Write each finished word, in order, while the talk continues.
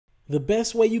The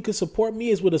best way you can support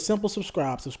me is with a simple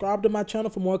subscribe. Subscribe to my channel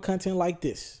for more content like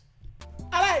this.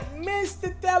 All right,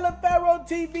 Mr. TALIAFERRO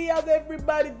TV, how's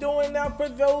everybody doing? Now, for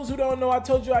those who don't know, I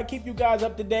told you I'd keep you guys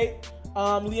up to date.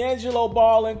 LiAngelo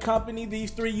Ball and company,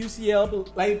 these three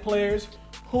UCLA players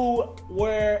who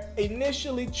were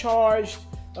initially charged,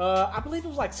 I believe it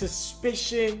was like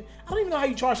suspicion. I don't even know how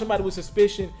you charge somebody with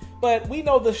suspicion, but we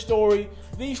know the story.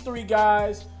 These three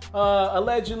guys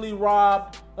allegedly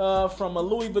robbed from a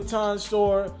Louis Vuitton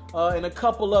store and a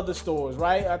couple other stores,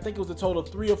 right? I think it was a total of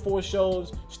 3 or 4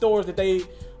 stores that they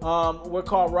were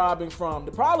caught robbing from.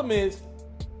 The problem is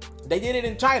they did it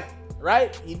in China,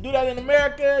 right? You do that in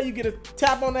America, you get a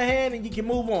tap on the hand and you can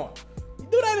move on. You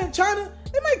do that in China,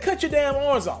 they might cut your damn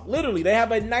arms off. Literally, they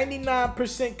have a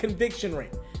 99% conviction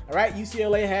rate. All right,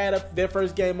 UCLA had their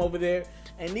first game over there,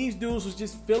 and these dudes was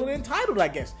just feeling entitled, I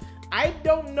guess. I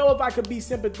don't know if I could be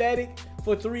sympathetic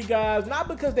for 3 guys, not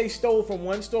because they stole from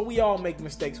one store. We all make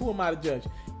mistakes. Who am I to judge?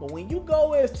 But when you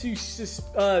go as to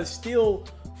steal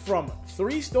from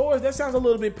 3 stores, that sounds a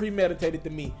little bit premeditated to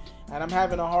me. And I'm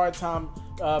having a hard time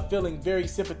feeling very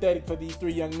sympathetic for these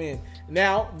 3 young men.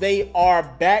 Now, they are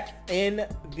back in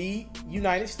the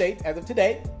United States as of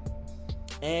today.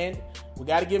 And we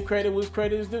got to give credit where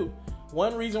credit is due.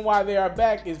 One reason why they are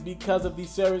back is because of the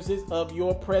services of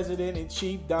your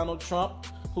president-in-chief, Donald Trump,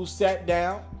 who sat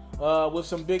down with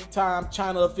some big-time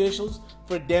China officials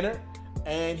for dinner.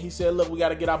 And he said, look, we got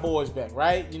to get our boys back,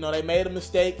 right? You know, they made a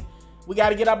mistake. We got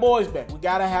to get our boys back. We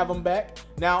got to have them back.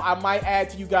 Now, I might add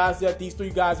to you guys that these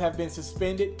 3 guys have been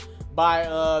suspended by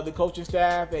the coaching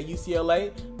staff at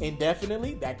UCLA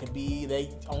indefinitely. That could be they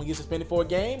only get suspended for a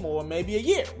game or maybe a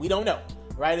year. We don't know.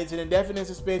 Right, it's an indefinite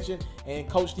suspension, and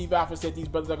Coach Steve Alford said these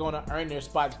brothers are going to earn their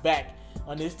spots back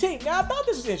on this team. Now, I thought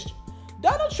this was interesting.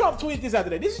 Donald Trump tweeted this out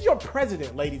today. This is your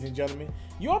president, ladies and gentlemen.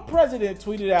 Your president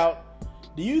tweeted out,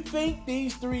 do you think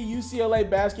these 3 UCLA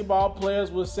basketball players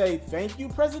will say, thank you,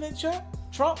 President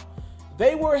Trump?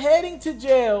 They were heading to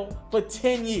jail for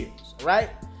 10 years, right?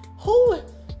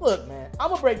 Look, man, I'm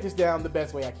going to break this down the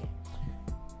best way I can.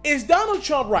 Is Donald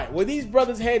Trump right? Were these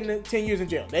brothers heading 10 years in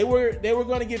jail? They were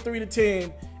going to get 3 to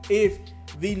 10 if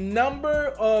the number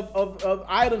of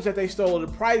items that they stole, the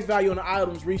price value on the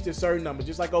items reached a certain number.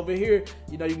 Just like over here,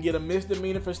 you know, you can get a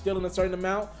misdemeanor for stealing a certain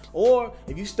amount, or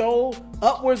if you stole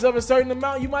upwards of a certain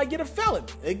amount, you might get a felony.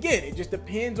 Again, it just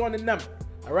depends on the number.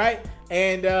 All right,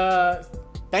 and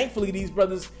thankfully these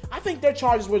brothers, I think their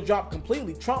charges were dropped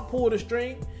completely. Trump pulled a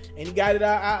string and he got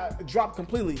it dropped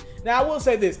completely. Now, I will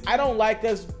say this. I don't like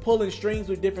us pulling strings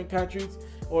with different countries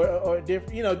or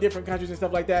different countries and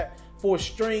stuff like that for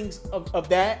strings of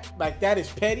that. Like, that is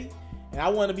petty. And I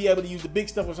want to be able to use the big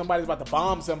stuff when somebody's about to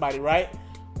bomb somebody, right?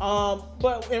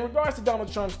 But in regards to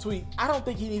Donald Trump's tweet, I don't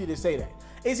think he needed to say that.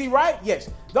 Is he right? Yes.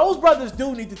 Those brothers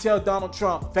do need to tell Donald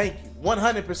Trump, thank you,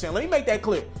 100%. Let me make that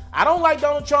clear. I don't like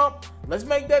Donald Trump. Let's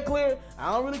make that clear.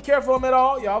 I don't really care for him at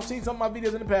all. Y'all have seen some of my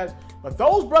videos in the past. But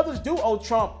those brothers do owe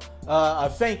Trump a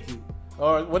thank you,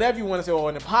 or whatever you want to say, or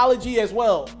an apology as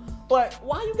well. But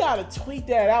why you got to tweet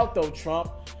that out, though,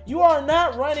 Trump? You are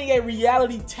not running a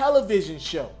reality television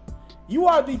show. You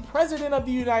are the president of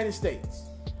the United States.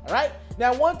 All right?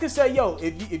 Now, one could say, yo,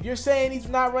 if you're saying he's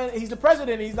the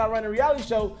president and he's not running a reality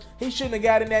show, he shouldn't have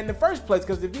gotten that in the first place.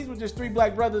 Because if these were just 3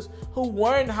 black brothers who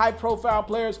weren't high-profile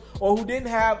players or who didn't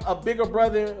have a bigger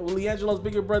brother, LiAngelo's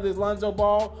bigger brother is Lonzo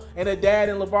Ball, and a dad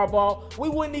in LeVar Ball, we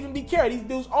wouldn't even be caring. These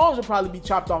dudes' arms would probably be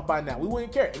chopped off by now. We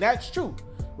wouldn't care. And that's true,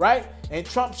 right? And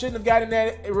Trump shouldn't have gotten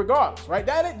that regardless, right?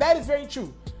 That is very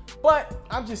true. But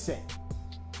I'm just saying,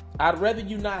 I'd rather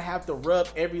you not have to rub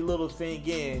every little thing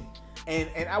in.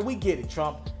 And we get it,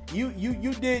 Trump. You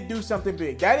did do something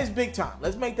big. That is big time.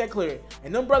 Let's make that clear.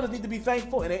 And them brothers need to be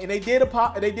thankful. And they did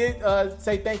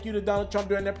say thank you to Donald Trump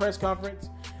during their press conference.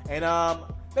 And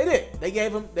they did. They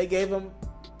gave him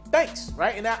thanks,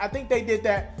 right? And I think they did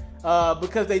that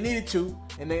because they needed to,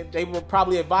 and they were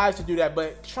probably advised to do that.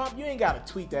 But Trump, you ain't got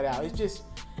to tweet that out. It's just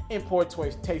in poor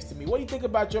taste to me. What do you think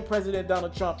about your president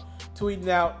Donald Trump tweeting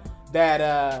out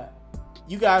that?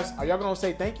 You guys, are y'all going to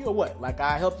say thank you or what? Like,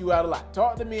 I helped you out a lot.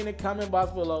 Talk to me in the comment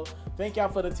box below. Thank y'all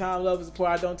for the time, love, and support.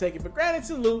 I don't take it for granted.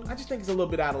 Salute. I just think it's a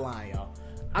little bit out of line, y'all.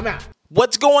 I'm out.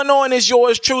 What's going on is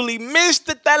yours truly,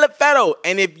 Mr. TALIAFERRO.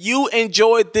 And if you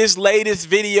enjoyed this latest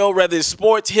video, whether it's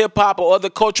sports, hip-hop, or other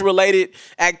culture-related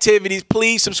activities,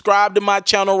 please subscribe to my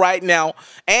channel right now.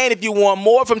 And if you want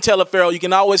more from TALIAFERRO, you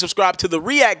can always subscribe to the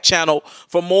React channel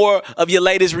for more of your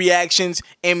latest reactions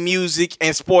and music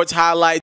and sports highlights.